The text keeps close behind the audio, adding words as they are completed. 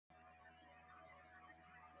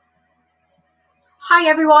Hi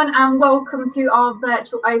everyone and welcome to our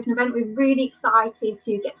virtual open event. We're really excited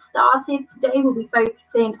to get started. Today we'll be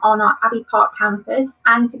focusing on our Abbey Park campus,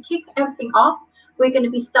 and to kick everything off we're going to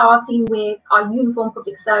be starting with our Uniform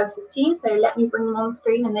Public Services team. So let me bring them on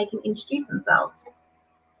screen and they can introduce themselves.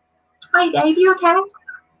 Hi Dave, you okay?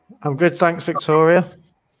 I'm good, thanks Victoria.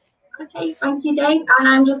 Okay, thank you Dave. And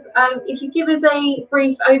I'm just, if you give us a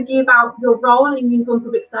brief overview about your role in Uniform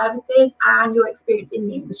Public Services and your experience in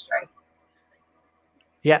the industry.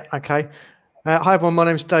 Yeah, okay. Hi everyone, my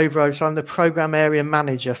name is Dave Rose. I'm the Programme Area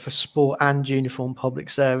Manager for Sport and Uniform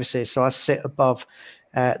Public Services. So I sit above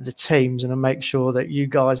the teams and I make sure that you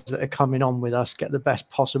guys that are coming on with us get the best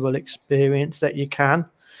possible experience that you can.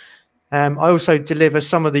 I also deliver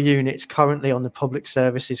some of the units currently on the public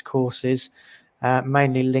services courses,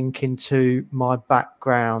 mainly linking to my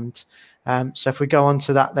background. So if we go on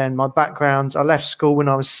to that then, my background, I left school when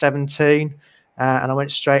I was 17. And I went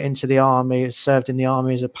straight into the army. I served in the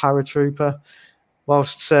army as a paratrooper.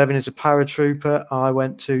 Whilst serving as a paratrooper, I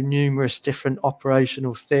went to numerous different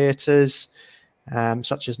operational theatres,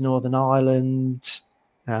 such as Northern Ireland,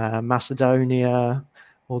 Macedonia,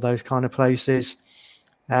 all those kind of places.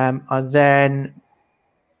 I then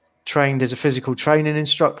trained as a physical training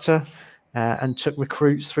instructor and took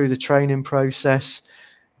recruits through the training process.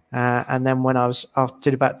 And then when I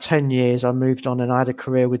did about 10 years, I moved on and I had a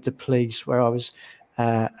career with the police where I was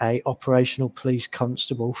a operational police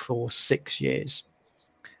constable for 6 years,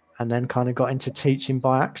 and then kind of got into teaching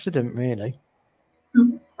by accident, really.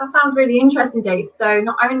 That sounds really interesting, Dave. So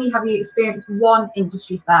not only have you experienced one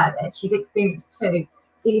industry service, you've experienced two.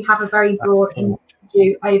 So you have a very broad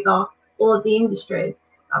view over all of the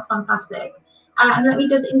industries. That's fantastic. And let me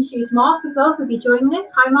just introduce Mark as well, who'll be joining us.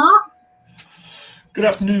 Hi, Mark. Good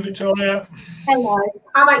afternoon, Victoria. Hello.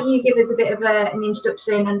 How about you give us a bit of an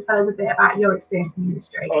introduction and tell us a bit about your experience in the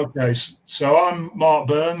industry? Okay, so I'm Mark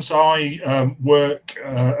Burns. I work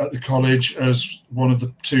at the college as one of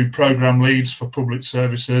the two programme leads for public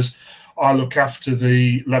services. I look after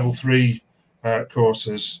the level 3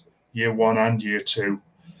 courses, year 1 and year 2.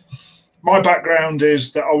 My background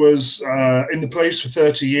is that I was in the police for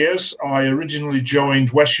 30 years. I originally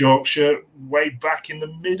joined West Yorkshire way back in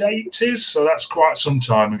the mid-80s, so that's quite some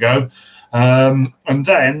time ago. And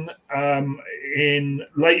then in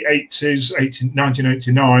late 80s,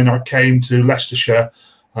 1989, I came to Leicestershire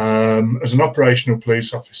as an operational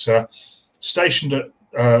police officer, stationed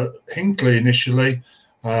at Hinckley initially.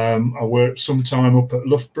 I worked some time up at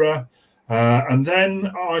Loughborough. And then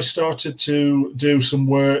I started to do some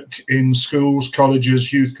work in schools,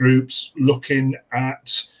 colleges, youth groups, looking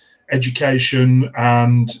at education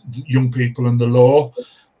and young people and the law.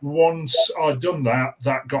 Once I'd done that,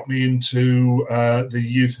 that got me into the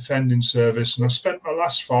youth offending service. And I spent my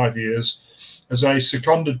last 5 years as a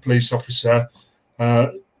seconded police officer,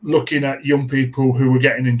 looking at young people who were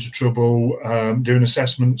getting into trouble, doing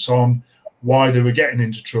assessments on why they were getting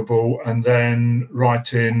into trouble, and then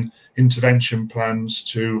writing intervention plans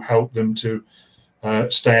to help them to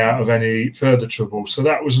stay out of any further trouble. So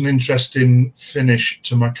that was an interesting finish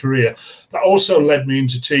to my career. That also led me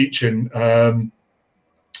into teaching,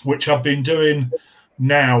 which I've been doing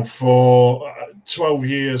now for 12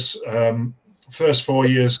 years. First 4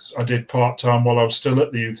 years I did part-time while I was still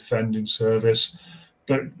at the youth offending service,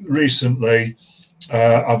 but recently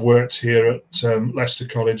I've worked here at Leicester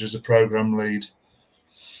College as a programme lead.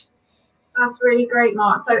 That's really great,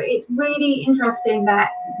 Mark. So it's really interesting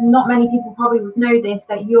that not many people probably would know this,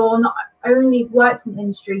 that you're not only worked in the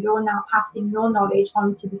industry, you're now passing your knowledge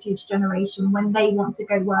on to the future generation when they want to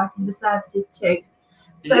go work in the services too.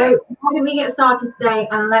 So yeah. Why don't we get started today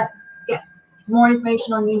and let's get more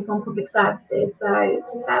information on Uniform Public Services. So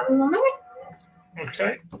just bear with me 1 minute.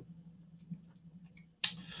 Okay.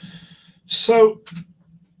 So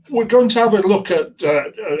we're going to have a look at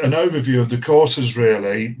an overview of the courses,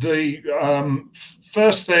 really. The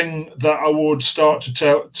first thing that I would start to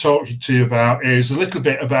talk to you about is a little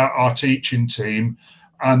bit about our teaching team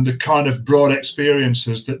and the kind of broad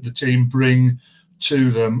experiences that the team bring to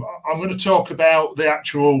them. I'm going to talk about the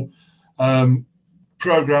actual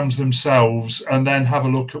programs themselves and then have a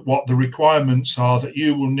look at what the requirements are that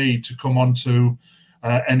you will need to come onto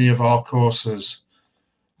any of our courses.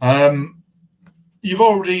 You've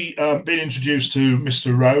already been introduced to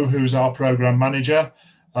Mr. Rowe, who's our programme manager.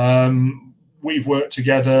 We've worked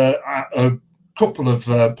together at a couple of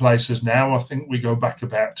places now. I think we go back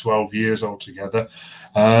about 12 years altogether.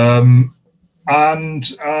 And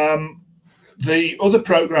the other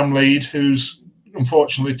programme lead, who's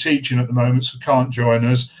unfortunately teaching at the moment, so can't join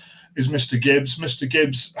us, is Mr. Gibbs. Mr.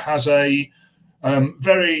 Gibbs has a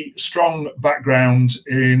very strong background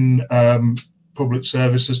in public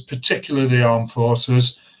services, particularly the armed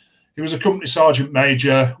forces. He was a company sergeant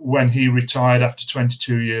major when he retired after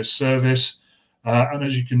 22 years service. And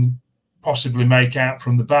as you can possibly make out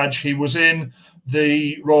from the badge, he was in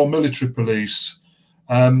the Royal Military Police.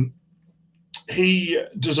 He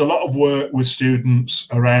does a lot of work with students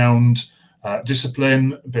around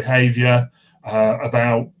discipline, behaviour,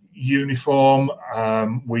 about uniform.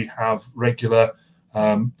 We have regular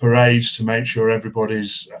parades to make sure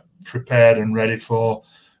everybody's prepared and ready for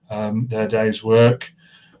their day's work.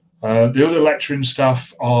 The other lecturing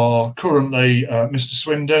staff are currently Mr.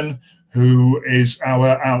 Swindon, who is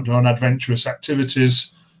our outdoor and adventurous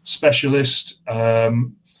activities specialist.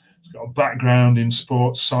 He's got a background in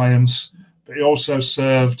sports science, but he also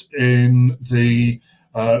served in the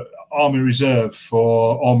Army Reserve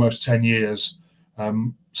for almost 10 years.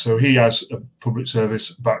 So he has a public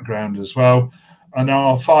service background as well. And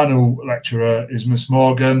our final lecturer is Miss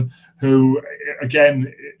Morgan, who,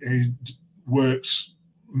 again, works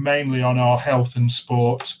mainly on our health and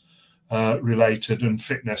sport related and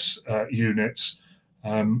fitness units.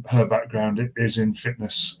 Her background is in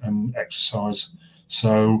fitness and exercise.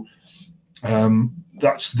 So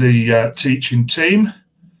that's the teaching team.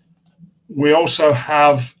 We also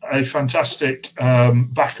have a fantastic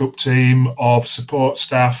backup team of support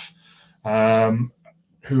staff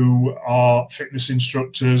who are fitness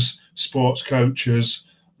instructors, sports coaches,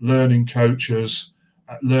 learning coaches,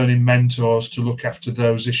 learning mentors to look after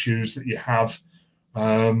those issues that you have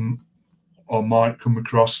or might come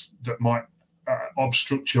across that might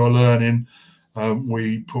obstruct your learning.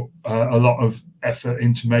 We put a lot of effort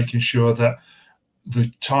into making sure that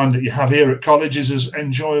the time that you have here at college is as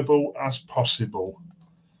enjoyable as possible.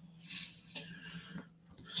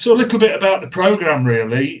 So a little bit about the programme,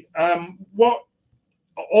 really.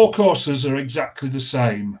 All courses are exactly the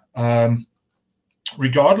same.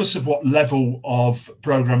 Regardless of what level of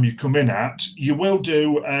programme you come in at, you will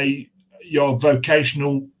do your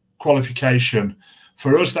vocational qualification.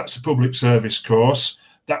 For us, that's a public service course.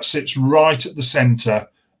 That sits right at the centre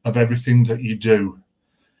of everything that you do.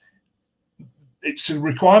 It's a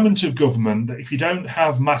requirement of government that if you don't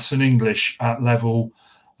have maths and English at level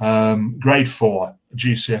grade 4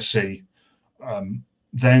 GCSE,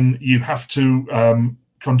 then you have to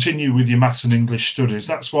continue with your maths and English studies.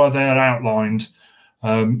 That's why they're outlined.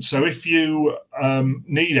 So if you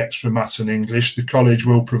need extra maths and English, the college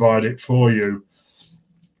will provide it for you.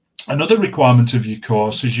 Another requirement of your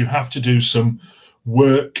course is you have to do some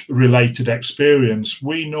work-related experience.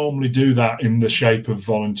 We normally do that in the shape of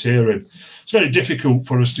volunteering. It's very difficult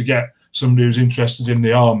for us to get somebody who's interested in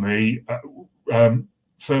the army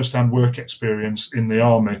first-hand work experience in the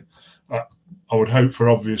army. I would hope for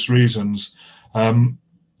obvious reasons.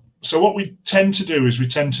 So what we tend to do is we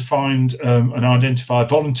tend to find and identify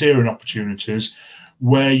volunteering opportunities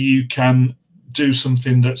where you can do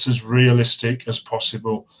something that's as realistic as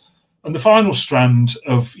possible. And the final strand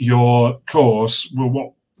of your course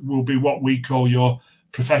will be what we call your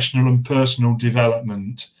professional and personal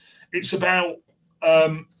development. It's about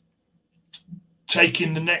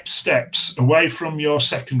taking the next steps away from your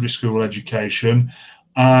secondary school education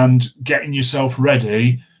and getting yourself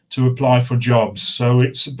ready to apply for jobs. So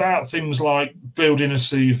it's about things like building a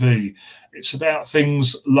CV. It's about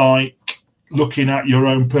things like looking at your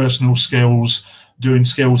own personal skills, doing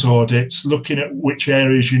skills audits, looking at which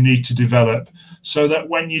areas you need to develop so that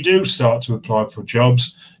when you do start to apply for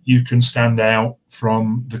jobs, you can stand out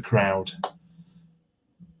from the crowd.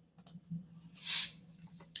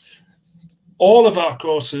 All of our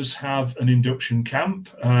courses have an induction camp.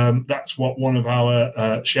 That's what one of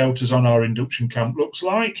our shelters on our induction camp looks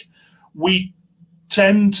like. We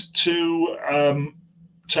tend to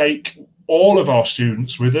take all of our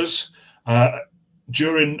students with us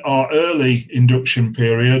during our early induction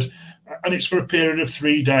period, and it's for a period of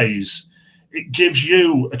 3 days. It gives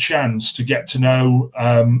you a chance to get to know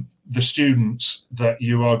the students that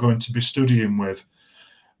you are going to be studying with,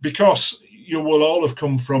 because you will all have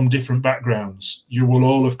come from different backgrounds. You will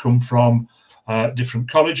all have come from different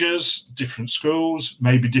colleges, different schools,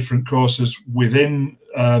 maybe different courses within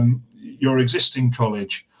your existing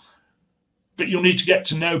college. But you'll need to get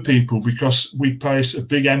to know people because we place a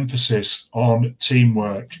big emphasis on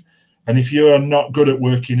teamwork. And if you are not good at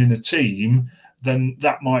working in a team, then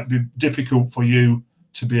that might be difficult for you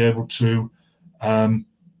to be able to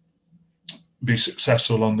be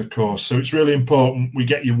successful on the course. So it's really important we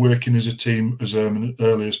get you working as a team as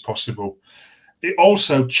early as possible. It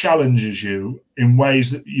also challenges you in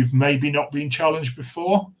ways that you've maybe not been challenged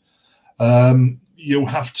before. You'll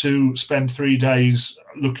have to spend 3 days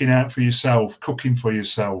looking out for yourself, cooking for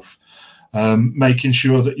yourself, making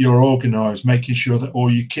sure that you're organised, making sure that all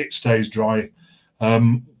your kit stays dry,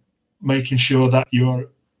 making sure that you're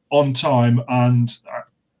on time and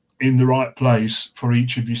in the right place for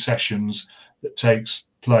each of your sessions that takes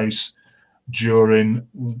place during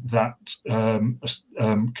that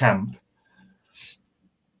camp.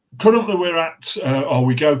 Currently we're at, or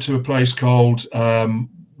we go to a place called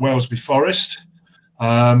Wellesby Forest.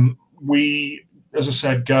 We, as I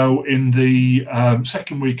said, go in the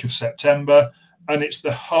second week of September, and it's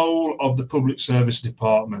the whole of the public service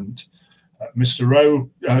department. Mr.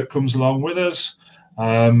 Rowe comes along with us.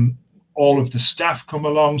 All of the staff come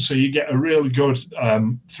along, so you get a really good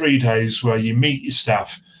 3 days where you meet your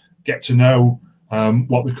staff, get to know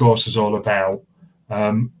what the course is all about,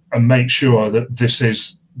 and make sure that this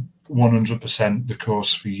is 100% the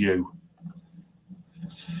course for you.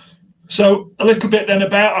 So a little bit then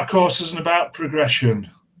about our courses and about progression.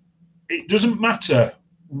 It doesn't matter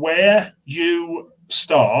where you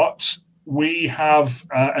start, we have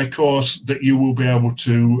a course that you will be able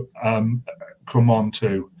to come on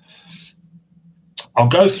to. I'll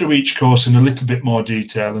go through each course in a little bit more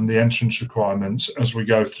detail and the entrance requirements as we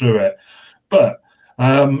go through it. But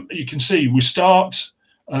you can see we start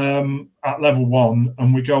at level 1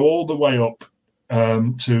 and we go all the way up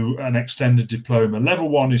to an extended diploma. Level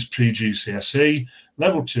 1 is pre-GCSE,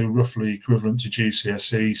 level 2 roughly equivalent to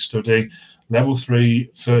GCSE study, level 3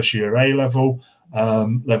 first year A level,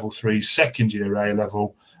 level 3 second year A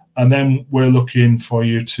level, and then we're looking for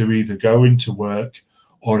you to either go into work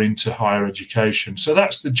or into higher education. So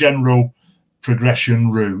that's the general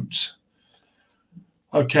progression route.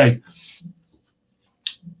 Okay,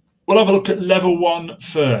 we'll have a look at level 1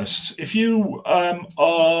 first. If you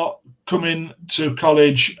are coming to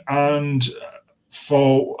college and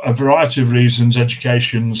for a variety of reasons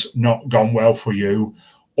education's not gone well for you,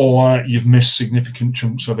 or you've missed significant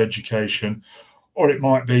chunks of education, or it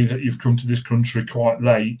might be that you've come to this country quite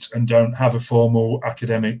late and don't have a formal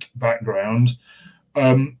academic background,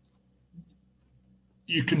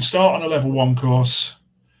 you can start on a level 1 course.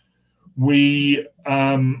 We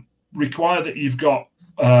require that you've got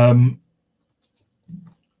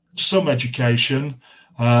some education,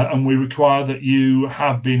 and we require that you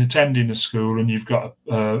have been attending a school and you've got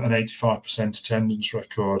an 85% attendance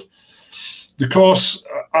record. The course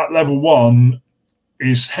at level 1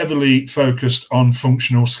 is heavily focused on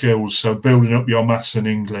functional skills, so building up your maths and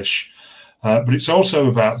English. But it's also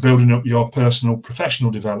about building up your personal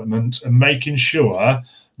professional development and making sure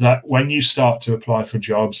that when you start to apply for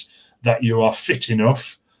jobs that you are fit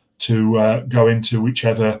enough to go into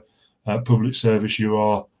whichever public service you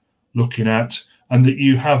are looking at, and that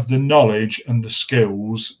you have the knowledge and the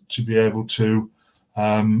skills to be able to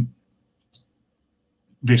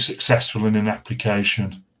be successful in an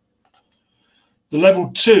application. The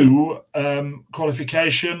level 2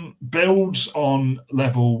 qualification builds on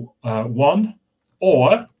level 1,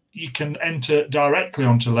 or you can enter directly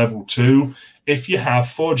onto level 2 if you have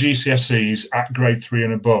 4 GCSEs at grade 3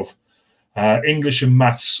 and above. English and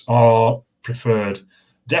maths are preferred.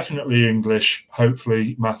 Definitely English,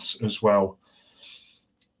 hopefully maths as well.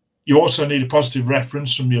 You also need a positive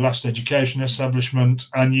reference from your last education establishment,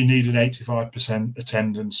 and you need an 85%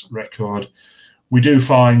 attendance record. We do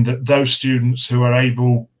find that those students who are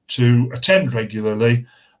able to attend regularly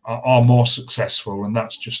are more successful, and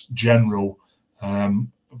that's just general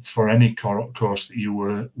for any course that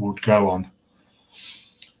you would go on.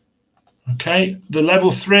 Okay, the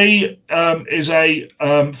level 3 is a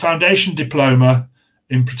foundation diploma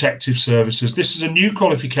in protective services. This is a new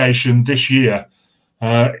qualification this year.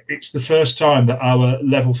 It's the first time that our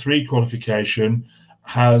level 3 qualification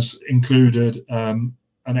has included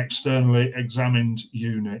an externally examined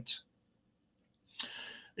unit.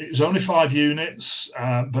 It's only 5 units,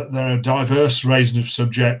 but there are a diverse range of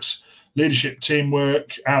subjects: leadership,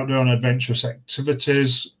 teamwork, outdoor and adventurous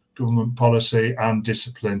activities, government policy and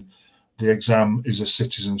discipline. The exam is a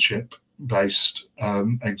citizenship-based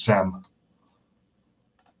exam.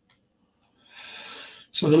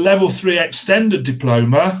 So the level 3 extended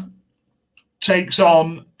diploma takes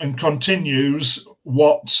on and continues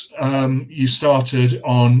what you started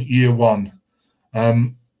on year 1.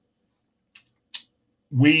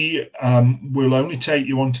 We will only take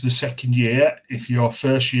you on to the second year if your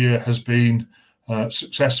first year has been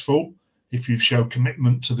successful, if you've shown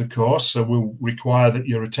commitment to the course. So we'll require that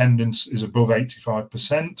your attendance is above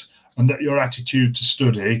 85% and that your attitude to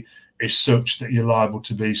study is such that you're liable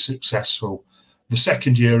to be successful. The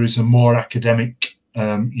second year is a more academic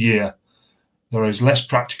year. There is less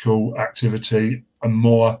practical activity and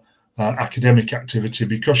more academic activity,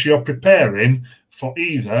 because you're preparing for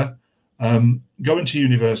either going to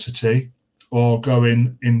university or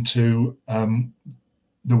going into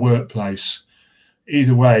the workplace.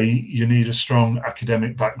 Either way, you need a strong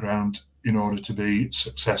academic background in order to be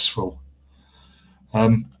successful.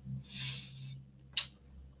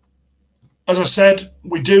 As I said,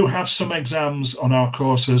 we do have some exams on our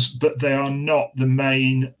courses, but they are not the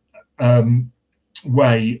main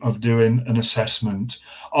way of doing an assessment.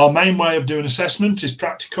 Our main way of doing assessment is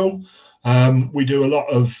practical. We do a lot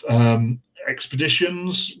of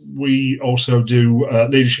expeditions. We also do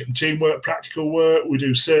leadership and teamwork practical work. We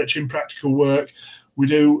do searching practical work. We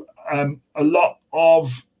do a lot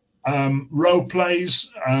of role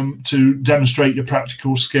plays to demonstrate your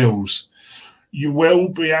practical skills. You will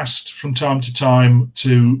be asked from time to time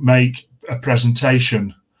to make a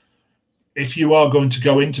presentation. If you are going to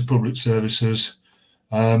go into public services,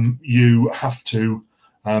 you have to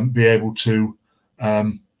be able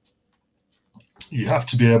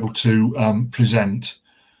to present.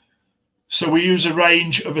 So we use a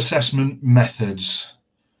range of assessment methods.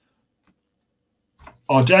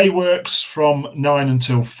 Our day works from 9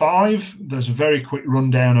 until 5. There's a very quick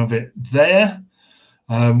rundown of it there.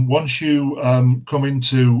 Once you come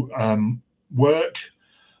into work,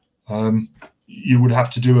 you would have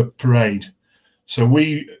to do a parade. So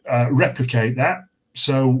we replicate that.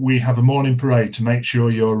 So we have a morning parade to make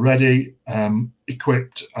sure you're ready,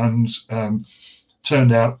 equipped, and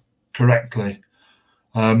turned out correctly.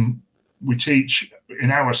 We teach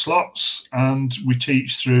in hour slots, and we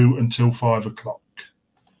teach through until 5 o'clock.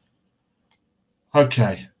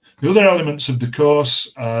 Okay. The other elements of the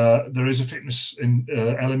course, there is a fitness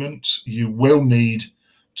element. You will need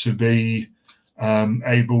to be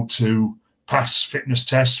able to pass fitness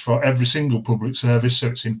tests for every single public service. So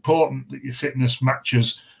it's important that your fitness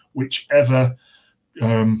matches whichever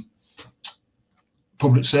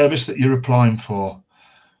public service that you're applying for.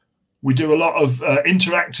 We do a lot of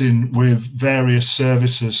interacting with various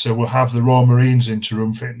services. So we'll have the Royal Marines in to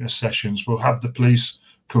run fitness sessions. We'll have the police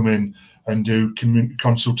come in and do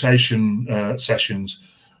consultation sessions.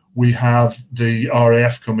 We have the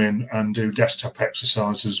RAF come in and do desktop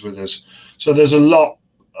exercises with us. So there's a lot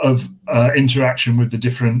of interaction with the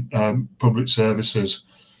different public services.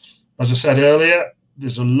 As I said earlier,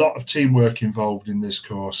 there's a lot of teamwork involved in this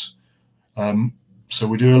course. So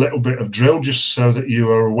we do a little bit of drill just so that you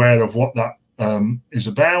are aware of what that is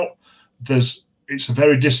about. It's a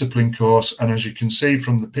very disciplined course, and as you can see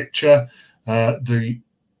from the picture,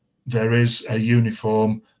 there is a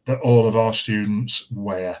uniform that all of our students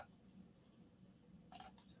wear.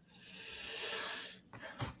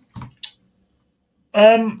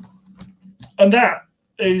 And that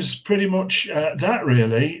is pretty much that,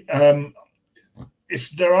 really.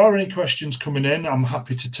 If there are any questions coming in, I'm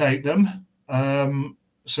happy to take them.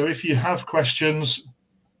 So if you have questions,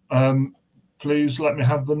 please let me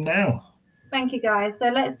have them now. Thank you, guys. So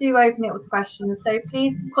let's do open it to questions. So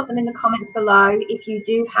please put them in the comments below if you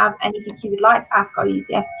do have anything you would like to ask our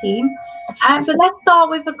UPS team. But let's start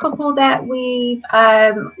with a couple that we've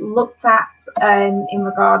looked at in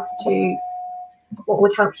regards to what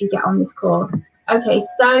would help you get on this course. Okay,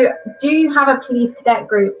 so do you have a police cadet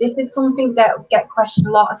group? This is something that get questioned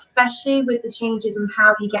a lot, especially with the changes in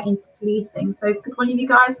how you get into policing. So could one of you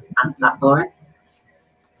guys answer that for us?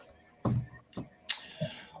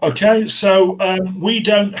 Okay, so we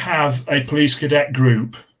don't have a police cadet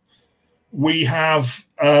group. We have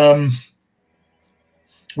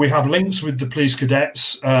links with the police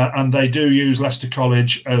cadets, and they do use Leicester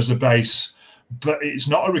College as a base, but it's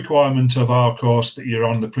not a requirement of our course that you're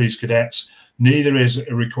on the police cadets. Neither is it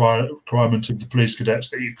a requirement of the police cadets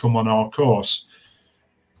that you come on our course.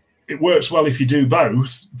 It works well if you do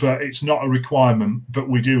both, but it's not a requirement. But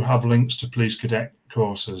we do have links to police cadet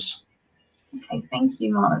courses. Okay, thank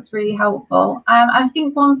you, Mark. That's really helpful. I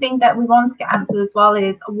think one thing that we want to get answered as well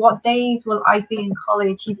is what days will I be in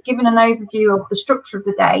college? You've given an overview of the structure of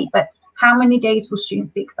the day, but how many days will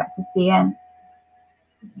students be expected to be in?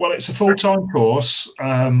 Well, it's a full-time course.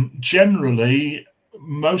 Generally,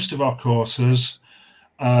 most of our courses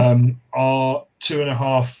are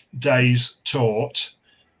 2.5 days taught,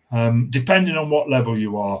 depending on what level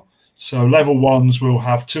you are. So level ones will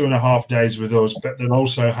have 2.5 days with us, but they'll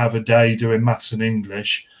also have a day doing maths and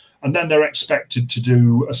English. And then they're expected to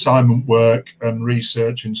do assignment work and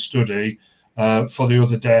research and study for the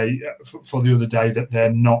other day that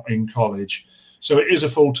they're not in college. So it is a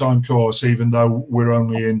full-time course, even though we're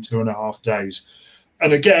only in 2.5 days.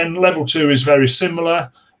 And again, level 2 is very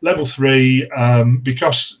similar. Level 3,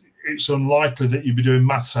 because it's unlikely that you'll be doing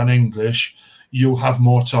maths and English, you'll have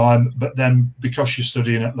more time. But then because you're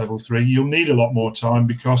studying at level 3, you'll need a lot more time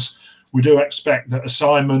because we do expect that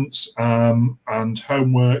assignments and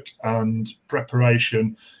homework and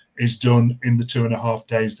preparation is done in the 2.5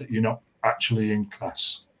 days that you're not actually in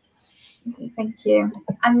class. Thank you.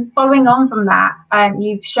 And following on from that,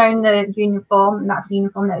 you've shown the uniform, and that's a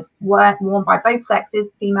uniform that's worn by both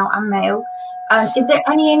sexes, female and male. Is there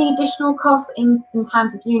any additional costs in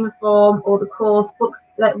terms of uniform or the course books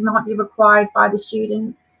that might be required by the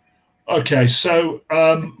students? Okay, so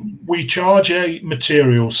we charge a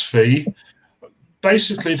materials fee.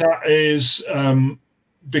 Basically, that is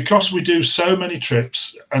because we do so many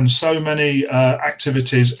trips and so many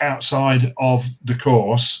activities outside of the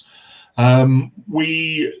course.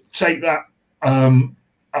 We take that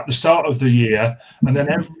at the start of the year, and then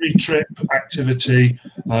every trip, activity,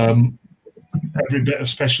 every bit of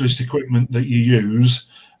specialist equipment that you use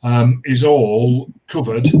is all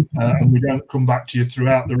covered, and we don't come back to you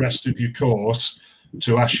throughout the rest of your course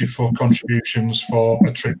to ask you for contributions for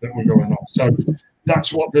a trip that we're going on. So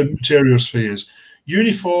that's what the materials fee is.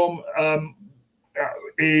 Uniform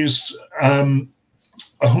is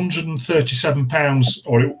 £137,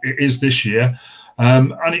 or it is this year,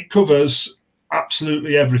 and it covers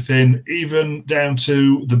absolutely everything, even down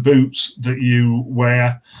to the boots that you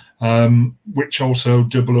wear, which also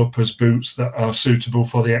double up as boots that are suitable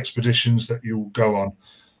for the expeditions that you'll go on.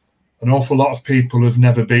 An awful lot of people have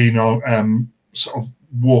never been on sort of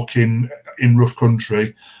walking in rough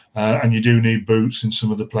country, and you do need boots in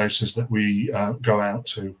some of the places that we go out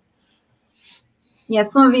to. Yeah,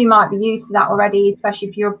 some of you might be used to that already, especially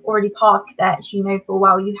if you're already part cadets. You know for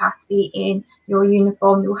well you have to be in your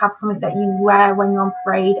uniform. You'll have something that you wear when you're on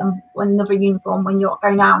parade, and another uniform when you're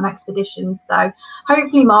going out on expeditions. So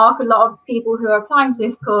hopefully, Mark, a lot of people who are applying for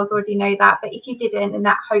this course already know that. But if you didn't, then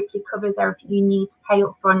that hopefully covers everything you need to pay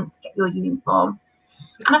up front to get your uniform.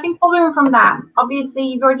 And I think following from that, obviously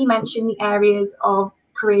you've already mentioned the areas of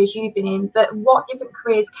careers you've been in, but what different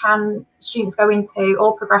careers can students go into,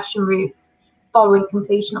 or progression routes following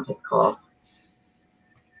completion of this course?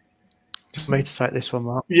 Just me to take this one,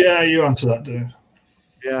 Mark. Yeah, you answer that, Dave.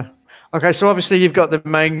 Yeah. Okay, so obviously you've got the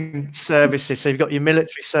main services. So you've got your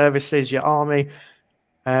military services, your Army,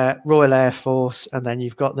 Royal Air Force, and then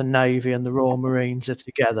you've got the Navy and the Royal Marines are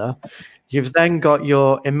together. You've then got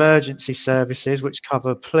your emergency services, which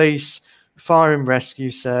cover police, fire and rescue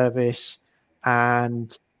service,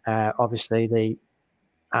 and obviously the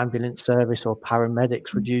ambulance service or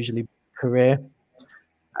paramedics would usually be a career.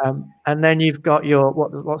 And then you've got your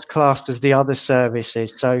what's classed as the other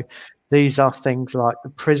services. So these are things like the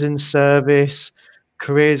prison service,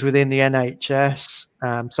 careers within the NHS.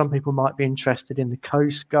 Some people might be interested in the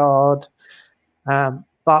Coast Guard.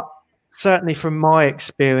 But certainly from my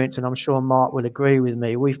experience, and I'm sure Mark will agree with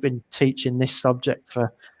me, we've been teaching this subject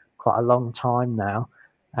for quite a long time now.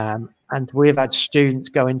 And we've had students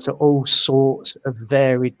go into all sorts of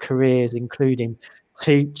varied careers, including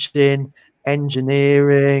teaching,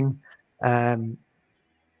 engineering,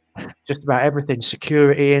 just about everything,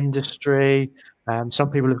 security industry.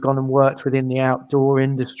 Some people have gone and worked within the outdoor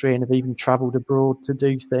industry and have even travelled abroad to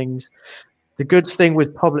do things. The good thing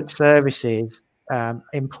with public services,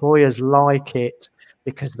 employers like it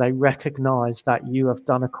because they recognise that you have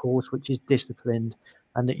done a course which is disciplined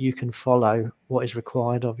and that you can follow what is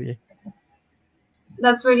required of you.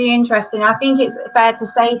 That's really interesting. I think it's fair to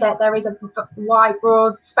say that there is a wide,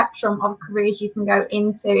 broad spectrum of careers you can go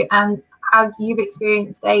into. And as you've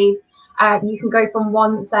experienced, Dave, you can go from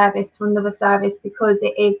one service to another service because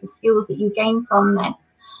it is the skills that you gain from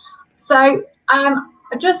this. So I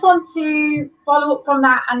just want to follow up from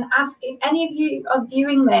that and ask if any of you are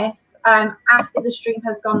viewing this after the stream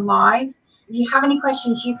has gone live. If you have any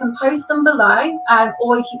questions, you can post them below,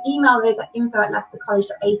 or if you email us at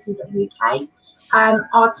info@leicestercollege.ac.uk.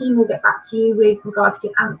 Our team will get back to you with regards to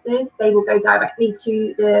your answers. They will go directly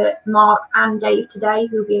to the Mark and Dave today,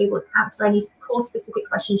 who will be able to answer any course-specific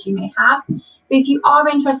questions you may have. But if you are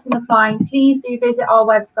interested in applying, please do visit our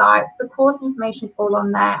website. The course information is all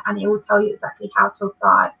on there, and it will tell you exactly how to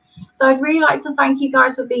apply. So I'd really like to thank you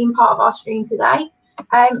guys for being part of our stream today.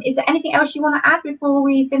 Is there anything else you want to add before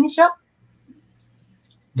we finish up?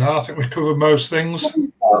 No, I think we covered most things.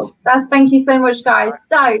 Thank you so much, guys.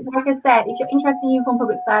 So, like I said, if you're interested in Uniform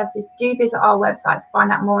Public Services, do visit our website to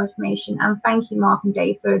find out more information. And thank you, Mark and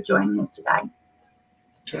Dave, for joining us today.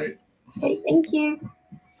 Okay. Okay, thank you.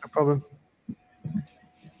 No problem.